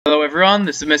everyone,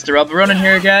 this is Mr. Alberonen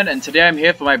here again, and today I'm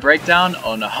here for my breakdown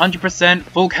on 100%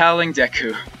 full Cowling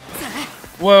Deku.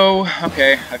 Whoa,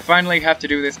 okay, I finally have to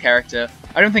do this character.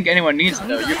 I don't think anyone needs it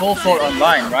though. You've all fought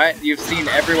online, right? You've seen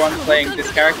everyone playing this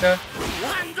character.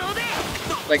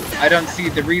 Like, I don't see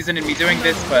the reason in me doing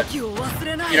this, but, you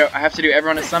know, I have to do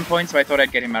everyone at some point, so I thought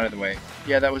I'd get him out of the way.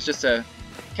 Yeah, that was just a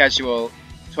casual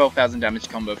 12,000 damage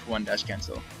combo for one dash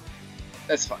cancel.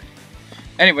 That's fine.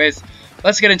 Anyways,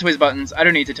 let's get into his buttons. I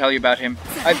don't need to tell you about him.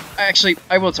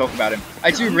 I will talk about him. I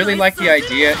do really like the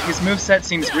idea. His moveset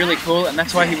seems really cool, and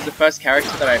that's why he was the first character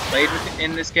that I played with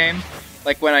in this game.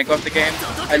 Like when I got the game.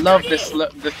 I love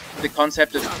the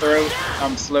concept of throw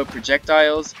slow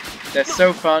projectiles. They're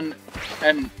so fun,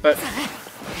 but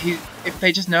if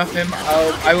they just nerf him,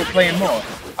 I will play him more.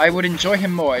 I would enjoy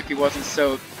him more if he wasn't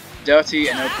so dirty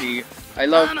and OP. I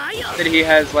love that he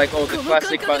has like all the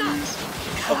classic buttons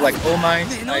of like All Might.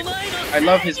 I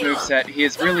love his moveset. He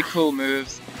has really cool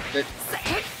moves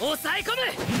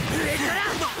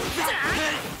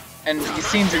and he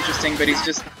seems interesting, but he's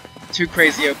just too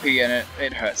crazy OP, and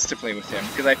it hurts to play with him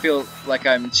because I feel like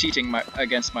I'm cheating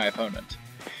against my opponent.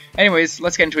 Anyways,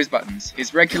 let's get into his buttons.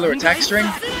 His regular attack string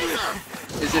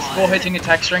is this 4-hitting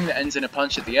attack string that ends in a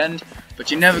punch at the end, but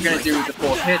you're never going to do the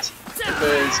 4th hit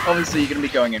because obviously you're going to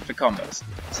be going in for combos.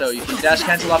 So you can dash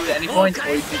cancel up to any point,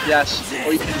 or you can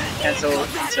cancel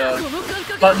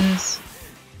into buttons.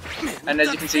 And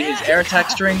as you can see, his air attack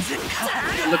string,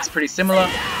 it looks pretty similar.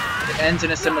 It ends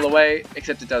in a similar way,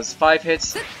 except it does 5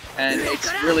 hits, and it's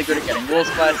really good at getting wall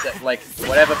splats at like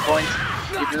whatever point.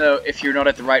 Even though if you're not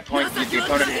at the right point, the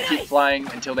opponent will keep flying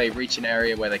until they reach an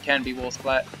area where they can be wall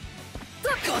splat.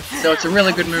 So it's a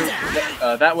really good move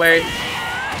that way,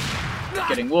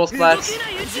 getting wall splats,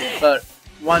 but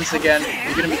once again,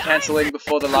 you're going to be cancelling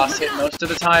before the last hit most of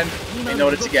the time in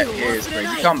order to get his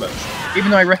crazy combos.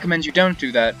 Even though I recommend you don't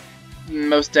do that,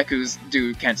 most Dekus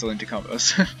do cancel into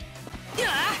combos.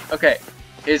 Okay,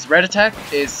 his red attack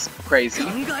is crazy.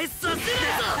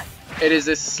 It is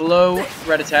this slow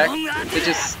red attack that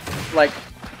just, like,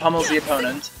 pummels the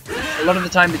opponent. A lot of the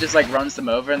time it just, like, runs them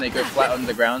over and they go flat on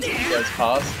the ground if he goes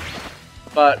past.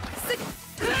 But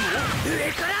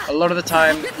a lot of the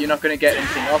time you're not going to get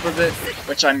anything off of it,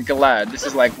 which I'm glad. This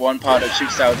is, like, one part of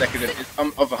shoot style Deku that is,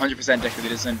 of 100% Deku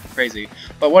that isn't crazy.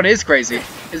 But what is crazy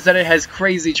is that it has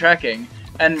crazy tracking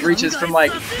and reaches from,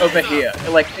 like, over here.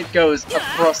 Like, it goes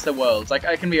across the world. Like,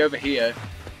 I can be over here,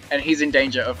 and he's in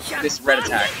danger of this red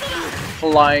attack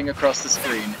flying across the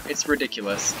screen. It's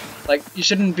ridiculous. Like, you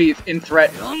shouldn't be in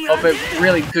threat of a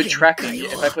really good tracking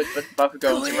if I put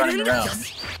Bakugo into running around.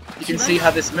 You can see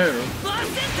how this move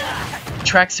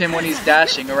tracks him when he's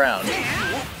dashing around.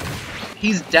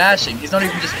 He's dashing, he's not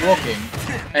even just walking,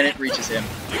 and it reaches him.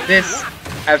 This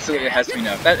absolutely has to be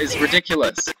nerfed. That is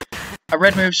ridiculous. A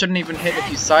red move shouldn't even hit if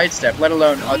you sidestep, let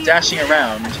alone are dashing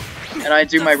around, and I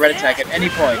do my red attack at any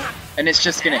point, and it's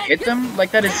just gonna hit them?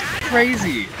 Like, that is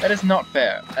crazy. That is not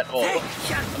fair at all.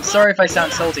 I'm sorry if I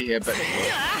sound salty here, but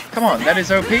come on, that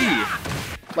is OP.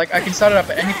 Like, I can start it up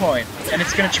at any point, and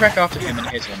it's gonna track after him and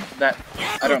hit him.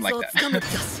 I don't like that.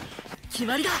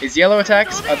 His yellow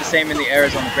attacks are the same in the air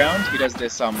as on the ground. He does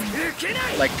this,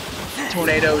 like,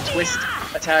 tornado twist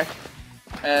attack.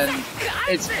 And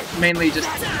it's mainly just,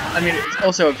 I mean, it's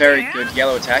also a very good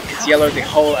yellow attack. It's yellow the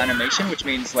whole animation, which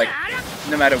means, like,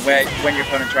 no matter when your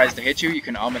opponent tries to hit you, you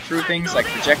can armor through things, like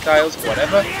projectiles,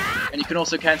 whatever. And you can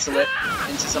also cancel it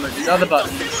into some of his other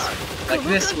buttons, like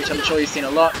this, which I'm sure you've seen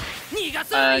a lot.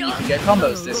 And you can get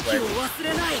combos this way,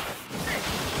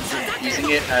 using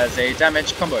it as a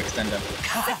damage combo extender.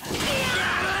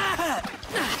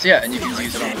 So yeah, and you can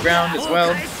use it on the ground as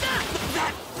well.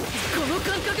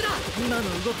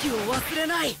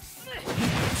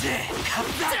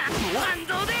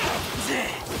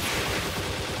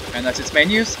 And that's its main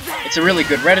use. It's a really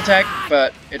good red attack,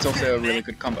 but it's also a really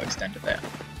good combo extender there.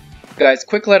 Guys,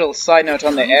 quick little side note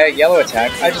on the air yellow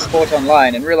attack. I just fought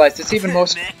online and realized it's even more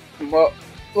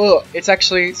it's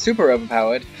actually super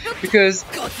overpowered, because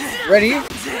ready?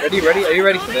 Are you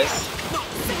ready for this?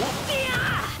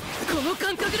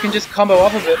 You can just combo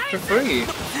off of it for free.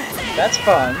 That's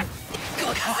fun.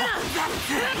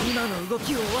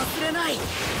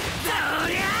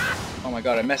 Oh my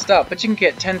god, I messed up, but you can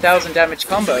get 10,000 damage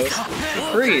combos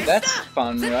for free. That's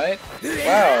fun, right?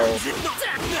 Wow.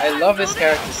 I love this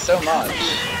character so much.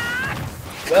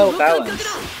 Well balanced.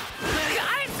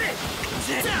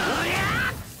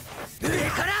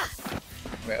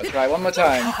 Wait, I'll try one more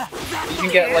time. You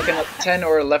can get like a 10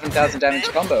 or 11,000 damage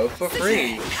combo for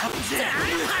free.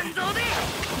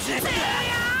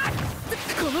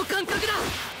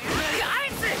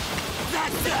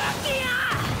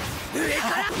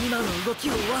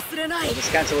 I'll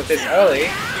just cancel with this early.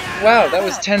 Wow, that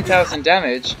was 10,000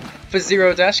 damage for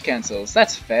 0 dash cancels.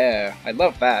 That's fair. I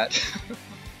love that.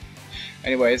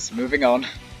 Anyways, moving on.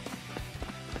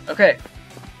 Okay,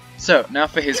 so now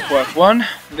for his quirk 1.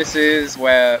 This is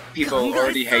where people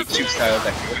already hate Shoot-style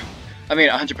Deku. I mean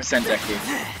 100%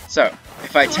 Deku. So,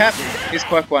 if I tap his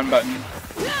quirk 1 button,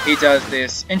 he does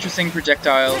this interesting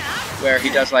projectile where he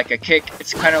does like a kick.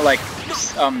 It's kind of like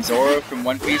Zoro from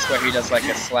One Piece, where he does like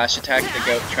a slash attack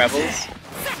that travels.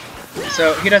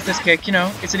 So he does this kick, you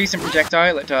know, it's a decent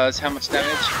projectile. It does how much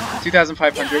damage?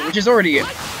 2,500, which is already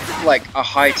like a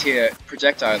high tier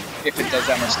projectile if it does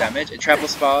that much damage. It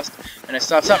travels fast, and it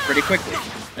starts up pretty quickly.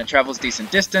 And it travels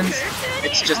decent distance.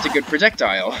 It's just a good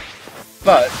projectile.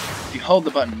 But if you hold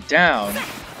the button down,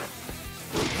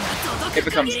 it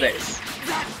becomes this.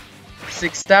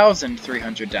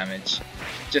 6,300 damage,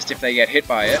 just if they get hit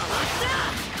by it.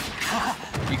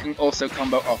 You can also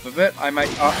combo off of it, I might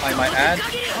add.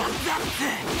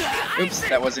 Oops,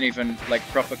 that wasn't even like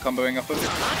proper comboing off of it.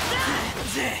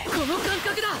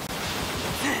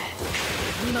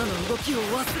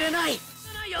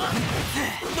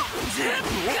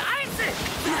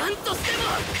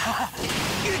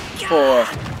 For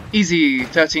easy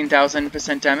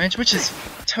 13,000% damage, which is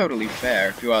totally fair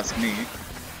if you ask me.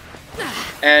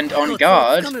 And on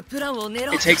guard,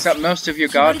 it takes up most of your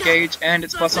guard gauge and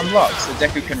it's plus on block, so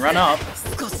Deku can run up,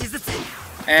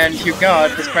 and your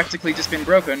guard has practically just been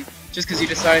broken just because you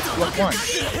decided to block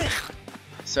once.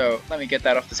 So let me get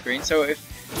that off the screen. So if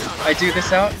I do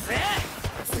this out,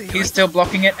 he's still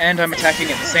blocking it and I'm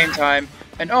attacking at the same time,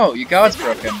 and oh, your guard's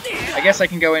broken. I guess I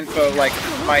can go in for like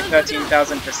my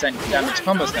 13,000% damage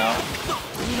combos now.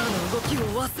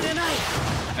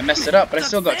 I messed it up, but I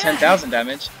still got 10,000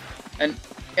 damage. And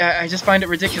I just find it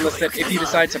ridiculous that if you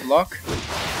decide to block,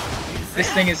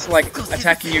 this thing is like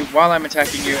attacking you while I'm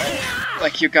attacking you, and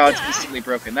like your guard's instantly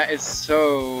broken. That is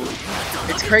so...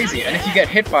 it's crazy. And if you get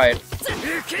hit by it,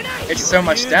 it's so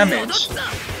much damage.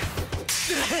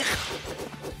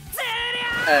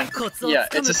 And yeah,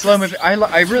 it's a slow moving...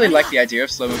 I really like the idea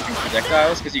of slow moving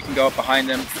projectiles, because you can go up behind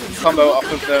them, combo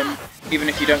off of them. Even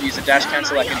if you don't use a dash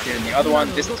cancel like I did in the other one,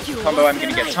 this combo I'm going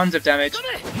to get tons of damage.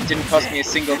 It didn't cost me a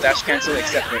single dash cancel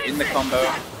except for in the combo.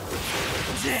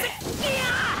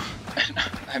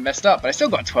 I messed up, but I still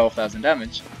got 12,000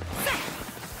 damage.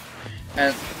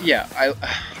 And yeah,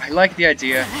 I like the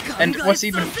idea. And what's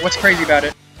crazy about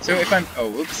it, so if I'm... oh,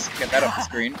 whoops, get that off the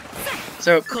screen.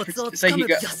 So, say he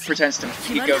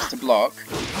goes to block,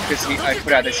 because I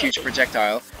put out this huge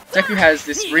projectile. Deku has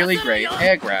this really great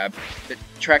air grab that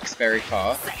tracks very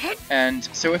far, and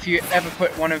so if you ever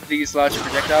put one of these larger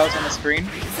projectiles on the screen,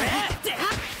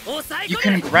 you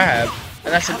can grab,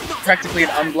 and that's practically an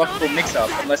unblockable mix-up,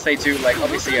 unless they do, like,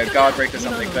 obviously a guard break or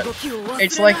something, but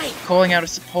it's like calling out a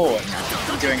support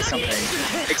doing something,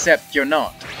 except you're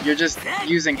not. You're just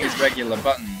using his regular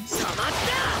buttons.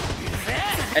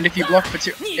 And if you block it,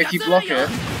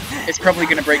 it's probably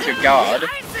going to break your guard,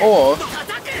 or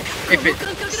if it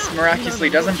miraculously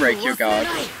doesn't break your guard,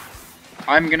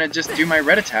 I'm gonna just do my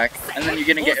red attack, and then you're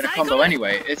gonna get in a combo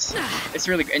anyway. It's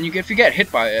really good. And if you get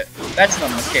hit by it, that's not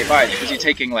an escape either, because you're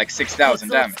taking like 6,000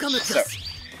 damage. So,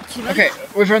 okay,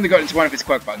 we've only gotten to one of his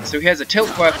quirk buttons. So he has a tilt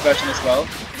quirk version as well,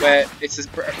 where it's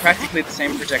practically the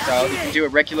same projectile. You can do a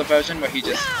regular version where he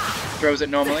just throws it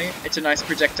normally. It's a nice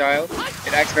projectile.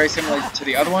 It acts very similar to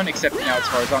the other one, except now it's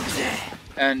horizontal.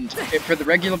 And for the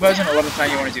regular version, a lot of the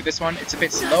time you want to do this one. It's a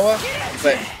bit slower,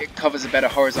 but it covers a better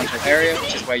horizontal area,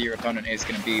 which is where your opponent is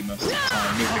going to be most of the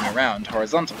time, moving around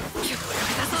horizontal.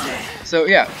 So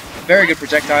yeah, very good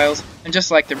projectiles, and just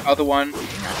like the other one,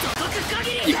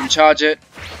 you can charge it,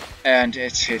 and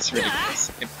it's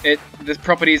ridiculous. The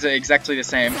properties are exactly the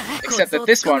same, except that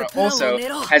this one also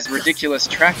has ridiculous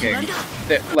tracking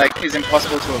that like is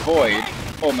impossible to avoid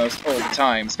almost all the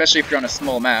time, especially if you're on a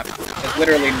small map. There's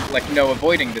literally like no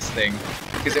avoiding this thing,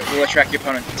 because it will attract your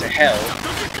opponent to hell.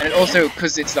 And it also,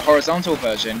 because it's the horizontal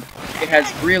version, it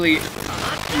has really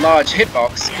large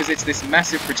hitbox, because it's this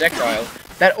massive projectile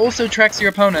that also tracks your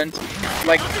opponent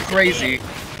like crazy,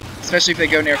 especially if they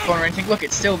go near a corner or anything. Look,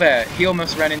 it's still there. He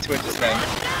almost ran into it just then.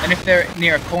 And if they're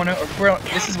near a corner, or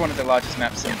this is one of the largest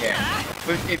maps in the game,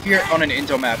 but if you're on an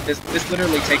indoor map, this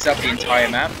literally takes up the entire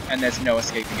map, and there's no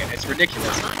escaping it. It's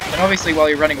ridiculous. And obviously, while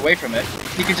you're running away from it,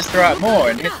 you can just throw out more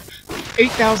and hit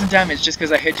 8,000 damage just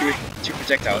because I hit you with 2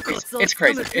 projectiles. It's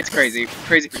crazy. It's crazy.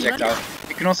 Crazy projectile.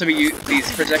 It can also be used,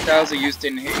 these projectiles are used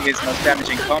in his most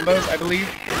damaging combos, I believe.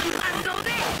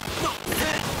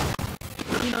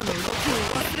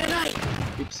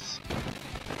 Oops.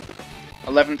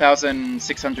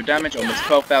 11,600 damage, almost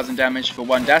 12,000 damage for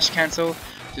one dash cancel.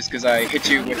 Just because I hit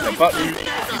you with a button,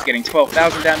 he's getting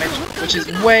 12,000 damage, which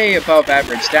is way above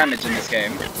average damage in this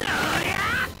game.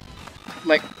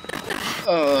 Like,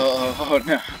 oh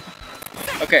no.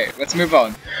 Okay, let's move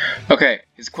on. Okay,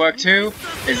 his quirk 2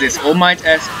 is this All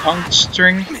Might-esque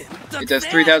puncturing. It does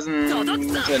 3,000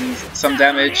 and some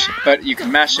damage, but you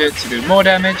can mash it to do more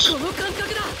damage.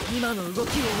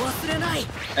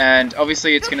 And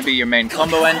obviously it's going to be your main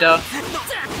combo ender.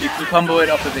 You can combo it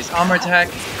off of his armor attack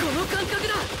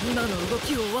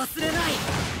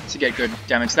to get good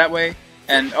damage that way.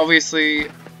 And obviously,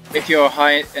 if you're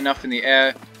high enough in the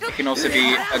air, it can also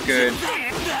be a good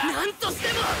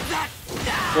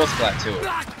wall splat tool.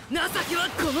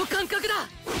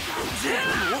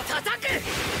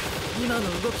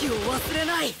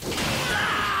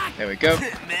 There we go.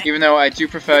 Even though I do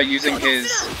prefer using his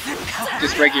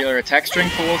just regular attack string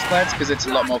for wall splats because it's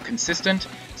a lot more consistent.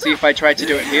 See, if I try to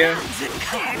do it here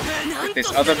with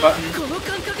this other button,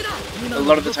 a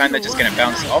lot of the time they're just going to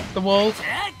bounce off the wall.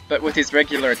 But with his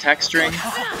regular attack string,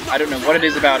 I don't know what it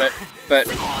is about it, but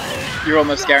you're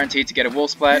almost guaranteed to get a wall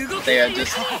splat. They are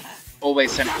just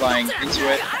always sent flying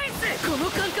into it.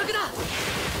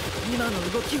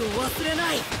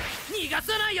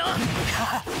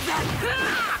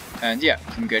 And yeah,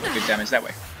 you can get good damage that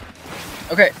way.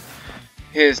 Okay,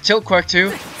 his tilt quirk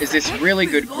 2 is this really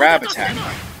good grab attack.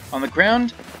 On the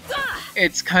ground,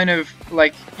 it's kind of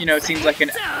like, you know, it seems like an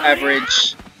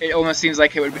average, it almost seems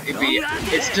like it would be,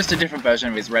 it's just a different version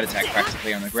of his red attack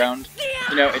practically on the ground.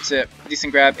 You know, it's a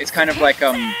decent grab. It's kind of like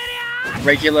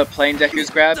regular plain Deku's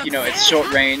grab, you know, it's short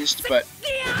ranged, but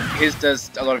his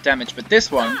does a lot of damage. But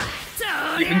this one,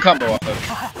 you can combo off of.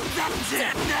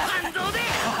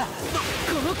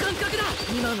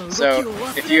 So,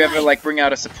 if you ever like bring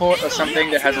out a support or something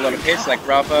that has a lot of hits, like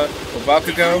Rafa or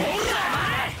Bakugo,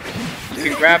 you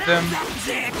can grab them,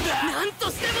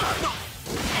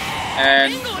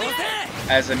 and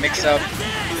as a mix-up,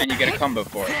 and you get a combo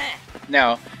for it.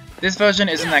 Now, this version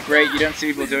isn't that great, you don't see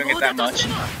people doing it that much.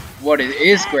 What it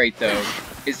is great though,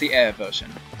 is the air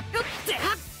version.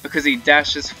 Because he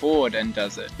dashes forward and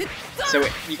does it. So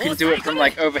you can do it from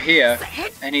like over here,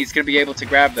 and he's going to be able to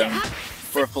grab them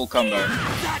for a full combo.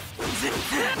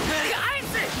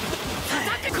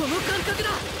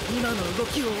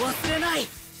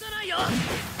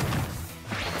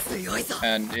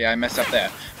 And yeah, I messed up there.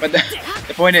 But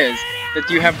the point is that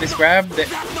you have this grab that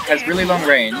has really long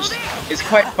range, is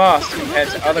quite fast compared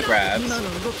to other grabs,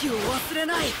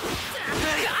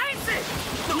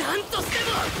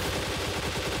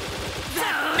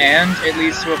 and it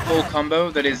leads to a full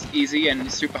combo that is easy and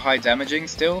super high damaging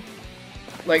still.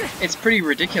 Like, it's pretty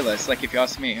ridiculous, like, if you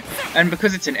ask me. And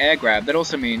because it's an air grab, that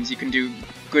also means you can do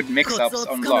good mix-ups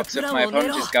on blocks. If my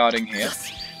opponent is guarding here,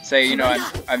 say, you know,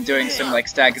 I'm doing some, like,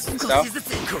 staggers and stuff,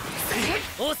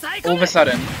 all of a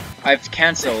sudden, I've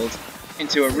cancelled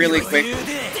into a really quick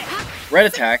red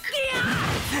attack,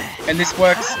 and this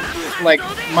works, like,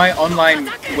 my online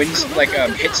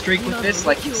hit streak with this,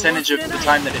 like, percentage of the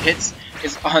time that it hits,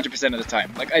 is 100% of the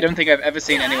time. Like, I don't think I've ever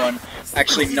seen anyone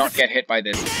actually not get hit by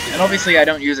this. And obviously I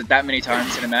don't use it that many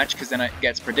times in a match, because then it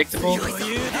gets predictable.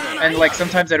 And, like,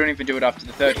 sometimes I don't even do it after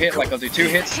the third hit, like, I'll do 2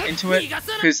 hits into it,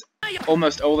 because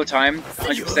almost all the time,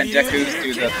 100% Dekus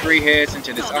do the 3 hits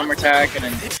into this armor attack, and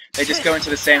then they just go into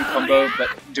the same combo, but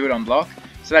do it on block.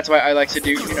 So that's why I like to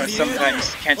do, you know,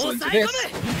 sometimes cancel into this,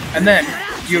 and then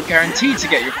you're guaranteed to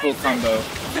get your full combo.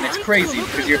 And it's crazy,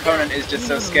 because your opponent is just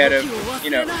so scared of, you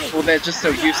know, well, they're just so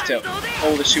used to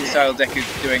all the shoot style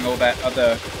Dekus doing all that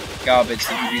other garbage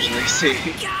that you usually see.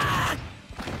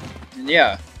 And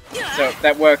yeah, so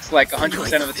that works like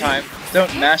 100% of the time.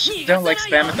 Don't like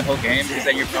spam it the whole game, because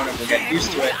then your opponent will get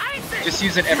used to it. Just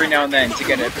use it every now and then to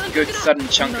get a good sudden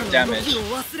chunk of damage.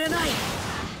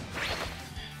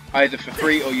 Either for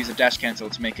free or use a dash cancel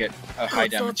to make it a high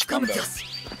damage combo.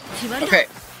 Okay.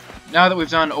 Now that we've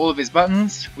done all of his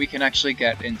buttons, we can actually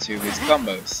get into his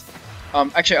combos.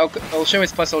 Actually, I'll show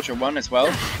his plus ultra 1 as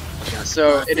well.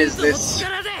 So it is this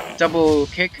double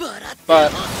kick,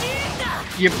 but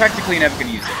you're practically never going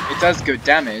to use it. It does good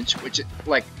damage, which is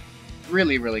like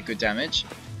really, really good damage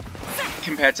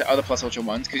compared to other plus ultra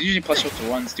 1s, because usually plus ultra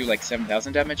 1s do like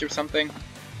 7,000 damage or something.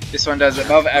 This one does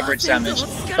above average damage,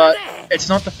 but it's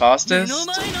not the fastest,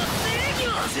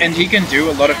 and he can do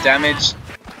a lot of damage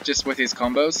just with his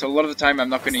combos, so a lot of the time I'm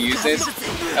not going to use this.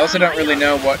 I also don't really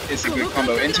know what is a good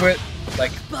combo into it.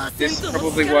 Like, this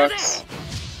probably works.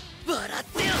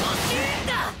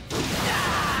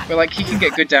 But like, he can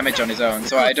get good damage on his own,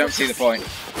 so I don't see the point.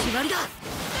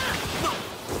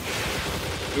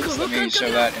 Oops, let me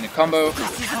show that in a combo.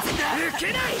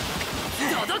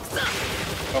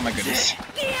 Oh my goodness.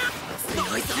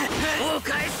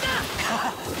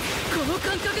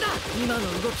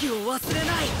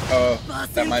 Oh,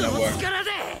 that might not work.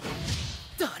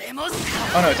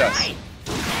 Oh no, it does.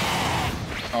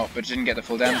 Oh, but it didn't get the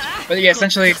full damage. But yeah,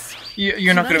 essentially,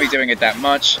 you're not going to be doing it that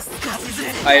much.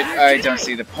 I don't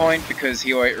see the point, because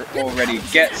he already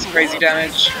gets crazy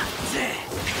damage.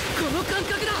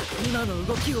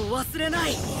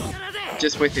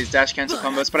 Just with his dash cancel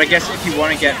combos. But I guess if you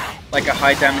want to get like a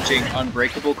high damaging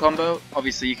unbreakable combo,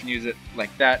 obviously you can use it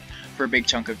like that for a big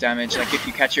chunk of damage. Like if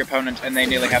you catch your opponent and they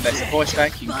nearly have their support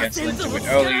stack, you can cancel into it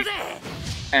early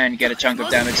and get a chunk of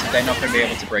damage that they're not going to be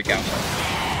able to break out of.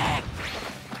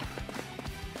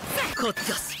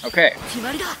 Okay,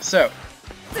 so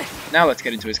now let's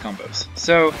get into his combos.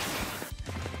 So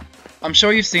I'm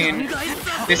sure you've seen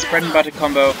this bread and butter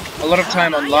combo a lot of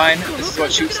time online. This is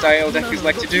what shoot style Dekus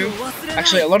like to do.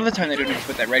 Actually, a lot of the time they don't even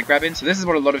put that red grab in, so this is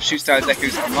what a lot of shoot style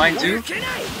Dekus online do,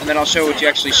 and then I'll show what you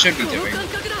actually should be doing.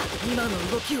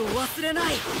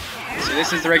 So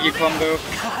this is the regular combo.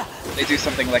 They do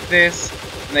something like this,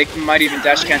 and they might even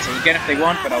dash cancel again if they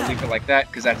want, but I'll leave it like that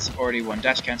because that's already one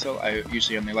dash cancel. I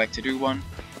usually only like to do one.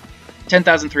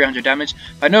 10,300 damage.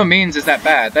 By no means is that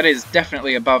bad. That is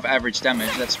definitely above average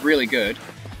damage. That's really good.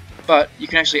 But you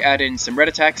can actually add in some red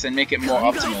attacks and make it more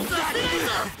optimal.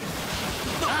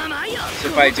 So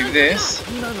if I do this,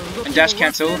 and dash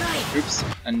cancel, oops,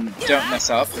 and don't mess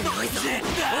up.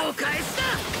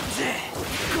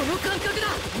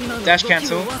 Dash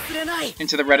cancel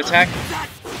into the red attack,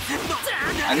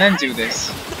 and then do this.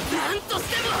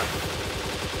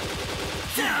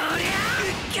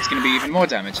 It's going to be even more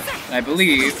damage. And I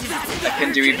believe I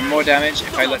can do even more damage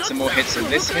if I let some more hits of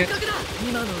this hit.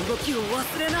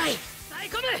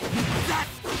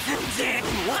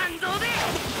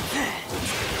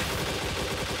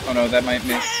 Oh no, that might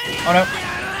miss. Oh no,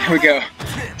 here we go.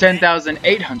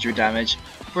 10,800 damage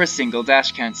for a single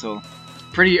dash cancel.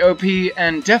 Pretty OP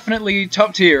and definitely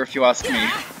top tier if you ask me.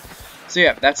 So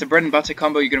yeah, that's a bread and butter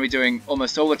combo you're going to be doing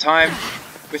almost all the time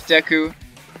with Deku.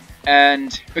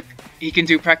 And he can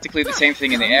do practically the same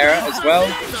thing in the air as well.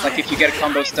 Like if you get a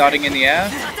combo starting in the air,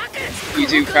 you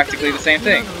do practically the same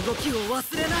thing.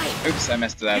 Oops, I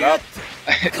messed that up.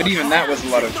 But even that was a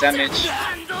lot of damage.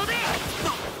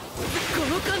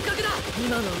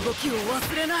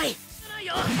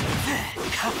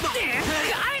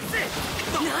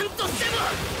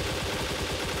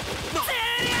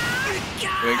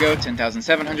 There we go,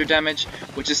 10,700 damage,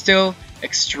 which is still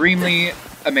extremely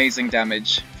amazing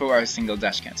damage for our single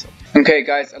dash cancel. Okay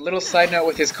guys, a little side note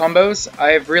with his combos.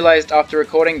 I have realized after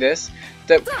recording this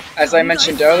that, as I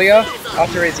mentioned earlier,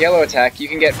 after his yellow attack you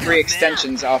can get free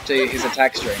extensions after his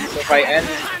attack string. So if I end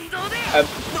a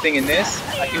thing in this,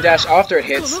 I can dash after it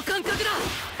hits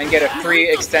and get a free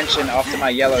extension after my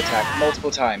yellow attack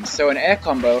multiple times. So an air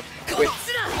combo with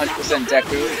 100%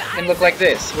 Deku can look like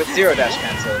this, with 0 dash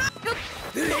cancels.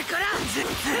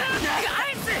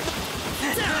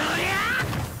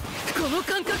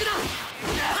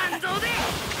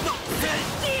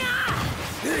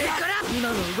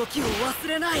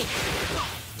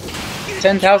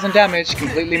 $10,000 damage,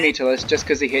 completely meterless, just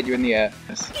because he hit you in the air.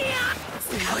 Yes.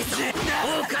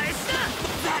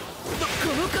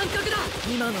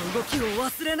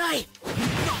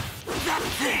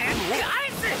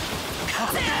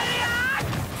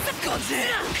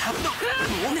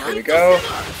 Here we go.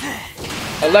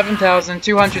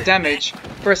 11,200 damage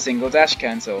for a single dash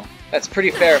cancel. That's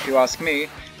pretty fair if you ask me,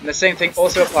 and the same thing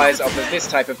also applies of this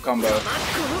type of combo.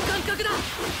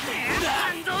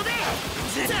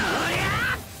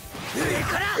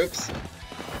 Oops.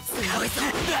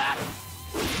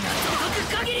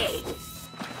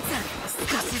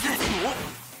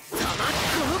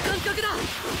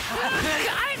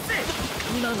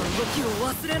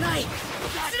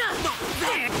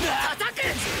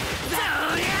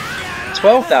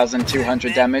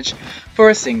 $12,200 damage for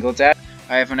a single dash.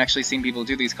 I haven't actually seen people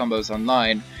do these combos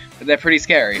online, but they're pretty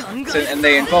scary, and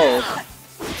they involve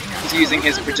using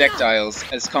his projectiles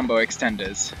as combo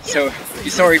extenders. So you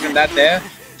saw even that there,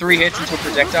 3 hits into a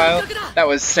projectile, that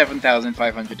was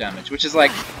 7,500 damage, which is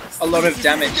like a lot of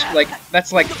damage. Like,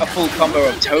 that's like a full combo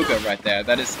of Toga right there.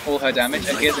 That is all her damage,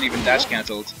 and he hasn't even dash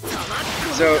cancelled.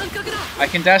 So I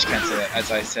can dash cancel it,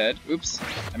 as I said. Oops,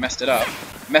 I messed it up.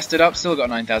 Messed it up, still got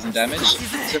 9,000 damage.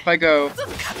 So if I go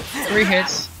 3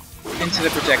 hits into the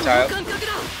projectile.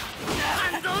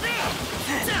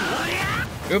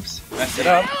 Oops, messed it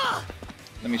up.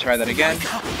 Let me try that again.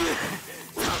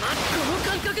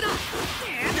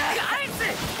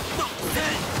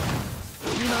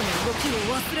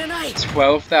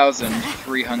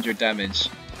 12,300 damage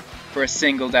for a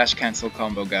single dash cancel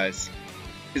combo, guys.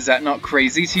 Is that not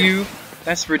crazy to you?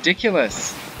 That's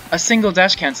ridiculous. A single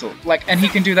dash cancel, like, and he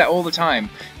can do that all the time.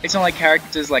 It's not like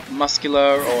characters like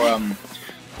Muscular or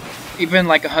even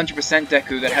like 100%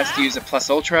 Deku that has to use a plus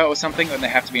ultra or something, and they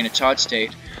have to be in a charge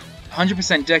state.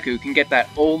 100% Deku can get that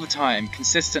all the time,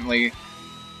 consistently.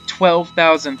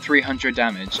 12,300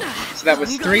 damage. So that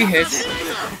was 3 hits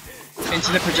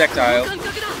into the projectile,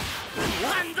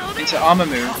 into armor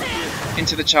move,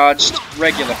 into the charged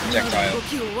regular projectile.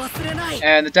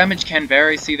 And the damage can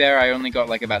vary. See there, I only got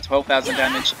like about 12,000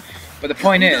 damage. But the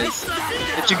point is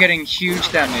that you're getting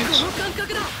huge damage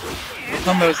with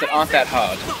combos that aren't that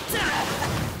hard.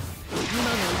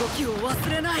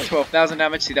 12,000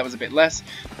 damage. See, that was a bit less.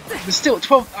 But still,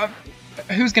 12.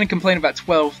 Who's going to complain about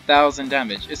 12,000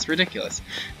 damage? It's ridiculous.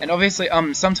 And obviously,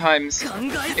 sometimes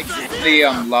the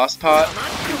last part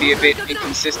can be a bit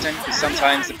inconsistent, because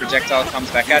sometimes the projectile comes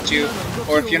back at you,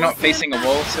 or if you're not facing a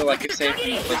wall. So, like, if say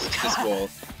I'm close to this wall,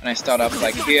 and I start up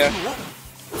like here,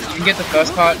 you can get the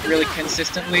first part really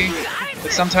consistently,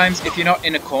 but sometimes if you're not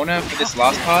in a corner for this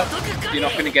last part, you're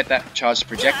not going to get that charged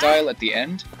projectile at the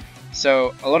end.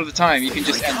 So a lot of the time, you can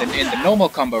just end in the normal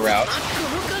combo route,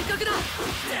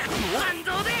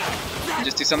 and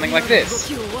just do something like this.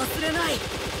 And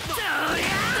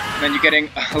then you're getting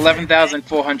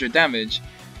 11,400 damage,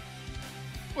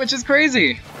 which is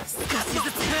crazy.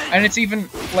 And it's even,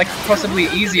 like, possibly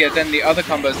easier than the other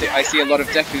combos that I see a lot of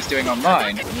Dekus doing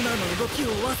online.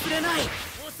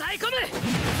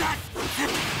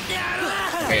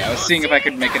 Okay, I was seeing if I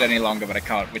could make it any longer, but I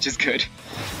can't, which is good.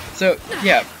 So,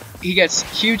 yeah, he gets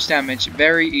huge damage,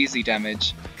 very easy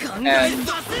damage. And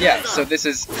yeah, so this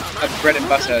is a bread and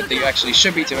butter that you actually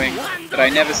should be doing, that I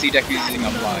never see Deku using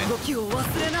online.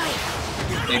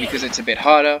 Maybe because it's a bit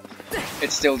harder,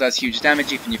 it still does huge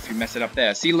damage even if you mess it up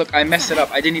there. See, look, I messed it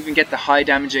up. I didn't even get the high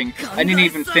damaging. I didn't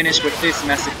even finish with this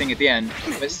massive thing at the end,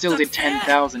 but it still did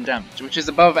 10,000 damage, which is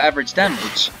above average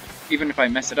damage, even if I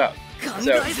mess it up.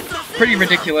 So, pretty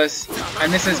ridiculous,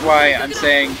 and this is why I'm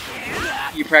saying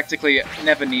you practically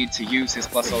never need to use his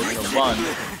plus ultra 1,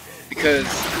 because,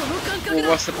 well,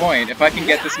 what's the point? If I can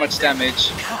get this much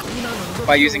damage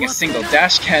by using a single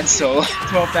dash cancel,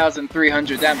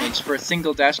 12,300 damage for a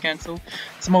single dash cancel,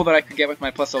 it's more than I could get with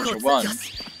my plus ultra 1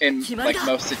 in, like,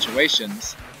 most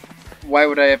situations. Why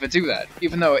would I ever do that?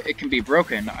 Even though it can be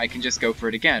broken, I can just go for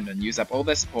it again and use up all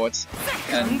their supports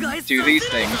and do these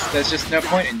things. There's just no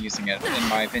point in using it, in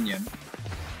my opinion.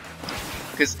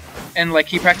 And like,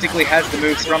 he practically has the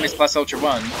moves from his plus ultra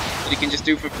 1 that he can just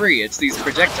do for free. It's these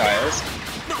projectiles,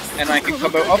 and I can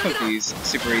combo off of these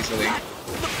super easily.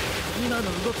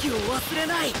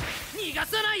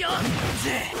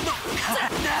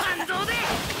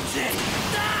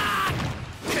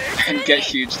 And get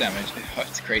huge damage. Oh,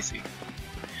 it's crazy.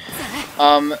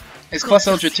 His plus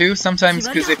ultra 2, sometimes,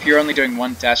 because if you're only doing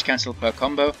 1 dash cancel per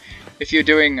combo, if you're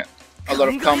doing a lot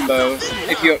of combos,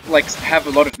 if you like have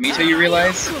a lot of meter, you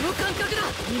realize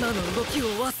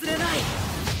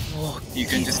you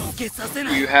can just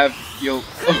you're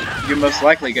most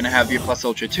likely gonna have your plus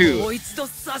ultra 2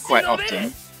 quite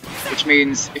often, which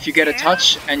means if you get a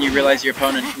touch and you realize your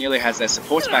opponent nearly has their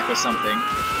supports back or something,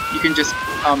 you can just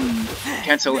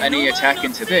cancel any attack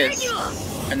into this,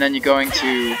 and then you're going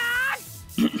to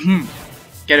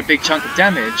get a big chunk of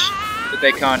damage that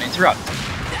they can't interrupt.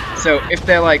 So if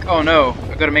they're like, oh no,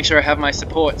 I've got to make sure I have my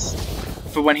supports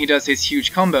for when he does his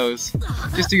huge combos,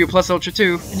 just do your plus ultra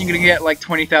 2, and you're going to get like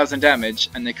 20,000 damage,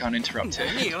 and they can't interrupt it.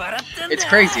 It's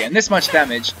crazy, and this much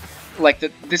damage, like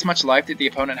this much life that the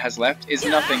opponent has left, is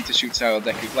nothing to shoot style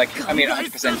Deku. Like, I mean 100%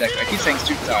 Deku, I keep saying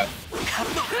shoot style.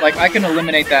 Like, I can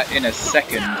eliminate that in a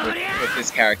second with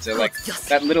this character. Like,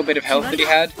 that little bit of health that he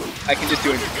had, I can just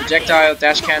do a projectile,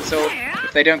 dash cancel.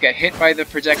 If they don't get hit by the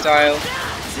projectile,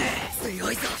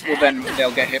 well then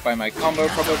they'll get hit by my combo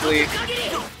probably.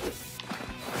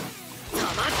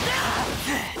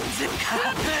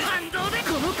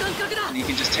 And you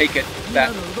can just take it,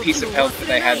 that piece of health that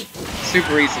they had,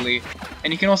 super easily.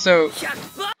 And you can also...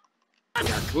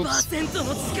 Oops.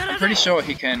 I'm pretty sure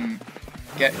he can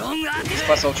get his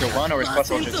plus ultra 1 or his plus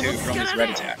ultra 2 from his red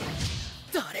attack.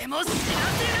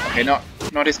 Okay, not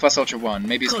his plus ultra 1,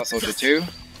 maybe his plus ultra 2.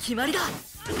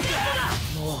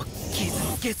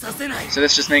 So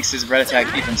this just makes his red attack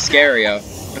even scarier,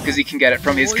 because he can get it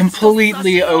from his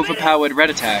completely overpowered red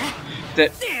attack.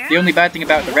 That the only bad thing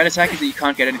about the red attack is that you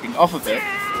can't get anything off of it,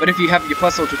 but if you have your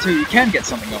plus ultra 2, you can get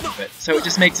something off of it. So it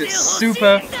just makes it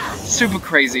super, super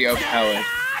crazy overpowered.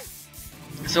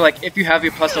 So like, if you have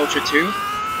your plus ultra 2,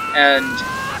 and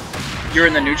you're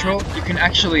in the neutral, you can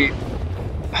actually...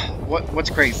 What's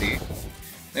crazy?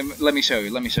 Let me show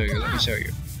you.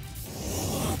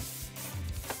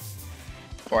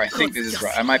 Or I think this is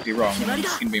right. I might be wrong.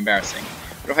 It's gonna be embarrassing.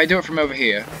 But if I do it from over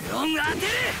here,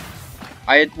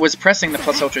 I was pressing the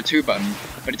plus ultra 2 button,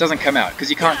 but it doesn't come out because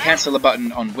you can't cancel a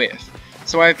button on whiff.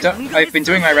 So I've been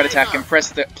doing my red attack and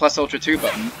pressed the plus ultra 2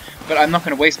 button, but I'm not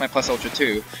going to waste my plus ultra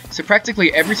 2. So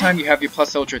practically every time you have your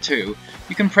plus ultra 2,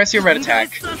 you can press your red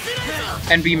attack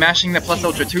and be mashing the plus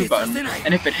ultra 2 button,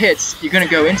 and if it hits, you're going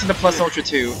to go into the plus ultra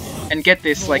 2 and get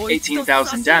this like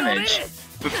 18,000 damage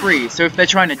for free. So if they're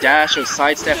trying to dash or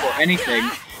sidestep or anything,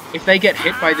 if they get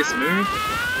hit by this move,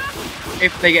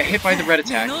 if they get hit by the red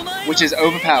attack, which is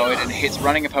overpowered and hits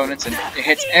running opponents and it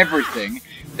hits everything,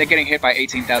 they're getting hit by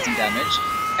 18,000 damage.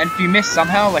 And if you miss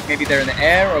somehow, like maybe they're in the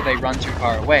air or they run too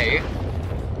far away,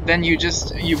 then you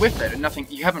whiff it and nothing.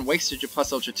 You haven't wasted your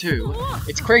plus ultra 2.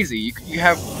 It's crazy. You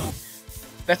have.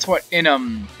 That's what in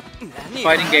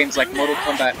fighting games like Mortal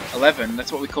Kombat 11.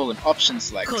 That's what we call an option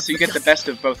select. So you get the best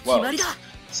of both worlds.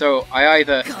 So I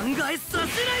either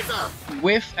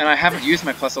whiff and I haven't used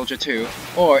my plus ultra 2,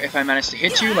 or if I manage to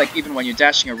hit you, like even when you're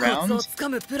dashing around,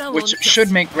 which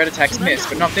should make red attacks miss,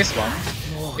 but not this one.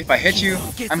 If I hit you,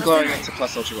 I'm glowing into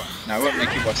plus ultra 1. Now I won't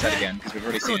make you watch that again because we've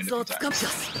already seen it a few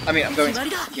times. I mean, I'm going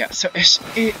to, yeah. So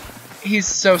he's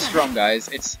so strong, guys.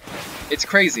 It's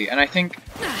crazy, and I think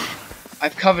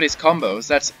I've covered his combos.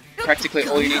 That's practically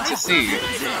all you need to see.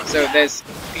 So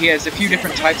he has a few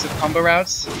different types of combo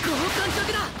routes.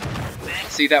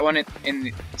 See that one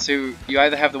so you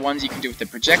either have the ones you can do with the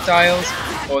projectiles,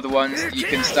 or the ones you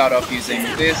can start off using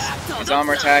his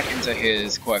armor attack into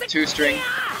his quirk 2 string.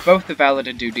 Both are valid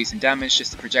and do decent damage,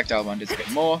 just the projectile one does a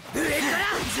bit more.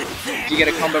 If you get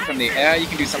a combo from the air, you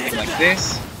can do something like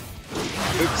this.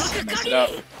 Oops, I messed it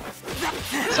up.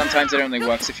 Sometimes it only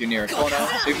works if you're near a corner.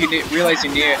 So if you realize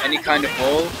you're near any kind of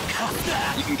wall,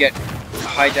 you can get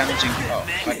high damaging... Oh,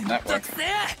 why didn't that work?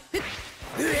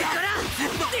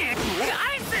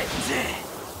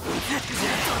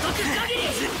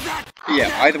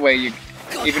 Yeah, either way,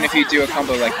 even if you do a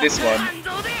combo like this one,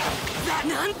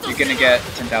 you're gonna get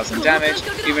 10,000 damage.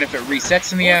 Even if it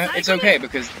resets in the air, it's okay,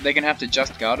 because they're gonna have to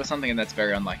just guard or something, and that's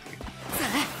very unlikely.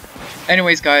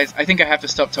 Anyways, guys, I think I have to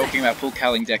stop talking about full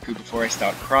Cowling Deku before I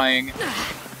start crying.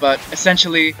 But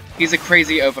essentially, he's a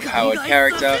crazy overpowered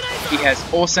character. He has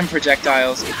awesome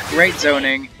projectiles, great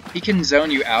zoning. He can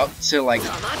zone you out to like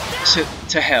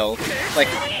to hell. Like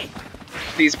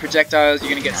these projectiles, you're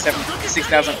gonna get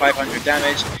 6,500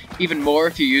 damage. Even more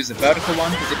if you use the vertical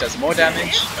one, because it does more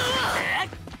damage.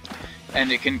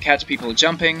 And it can catch people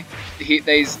jumping.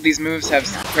 These moves have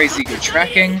crazy good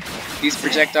tracking, these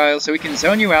projectiles, so he can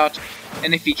zone you out,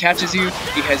 and if he catches you,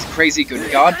 he has crazy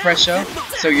good guard pressure,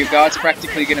 so your guard's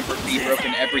practically going to be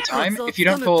broken every time. If you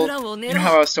don't fall, you know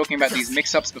how I was talking about these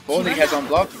mix-ups before that he has on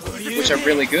block, which are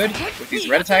really good with these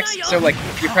red attacks, so like,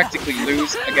 you practically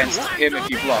lose against him if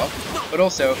you block, but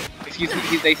also,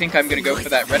 if they think I'm going to go for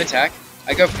that red attack,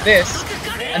 I go for this,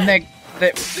 and they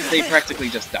practically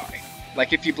just die.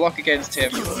 Like, if you block against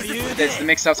him, there's the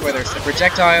mix-ups, whether it's the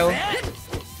projectile,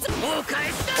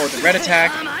 or the red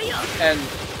attack, and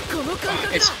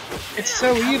it's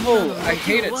so evil! I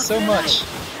hate it so much!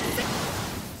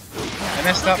 I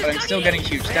messed up, but I'm still getting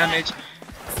huge damage,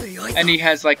 and he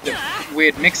has, like, the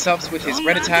weird mix-ups with his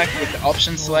red attack, with the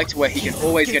option select, where he can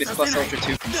always get his plus ultra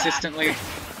 2 consistently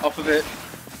off of it,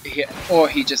 or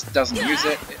he just doesn't use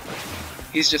it.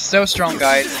 He's just so strong,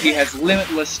 guys. He has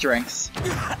limitless strengths,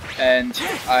 and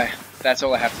that's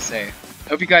all I have to say.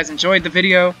 Hope you guys enjoyed the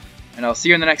video, and I'll see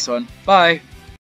you in the next one. Bye!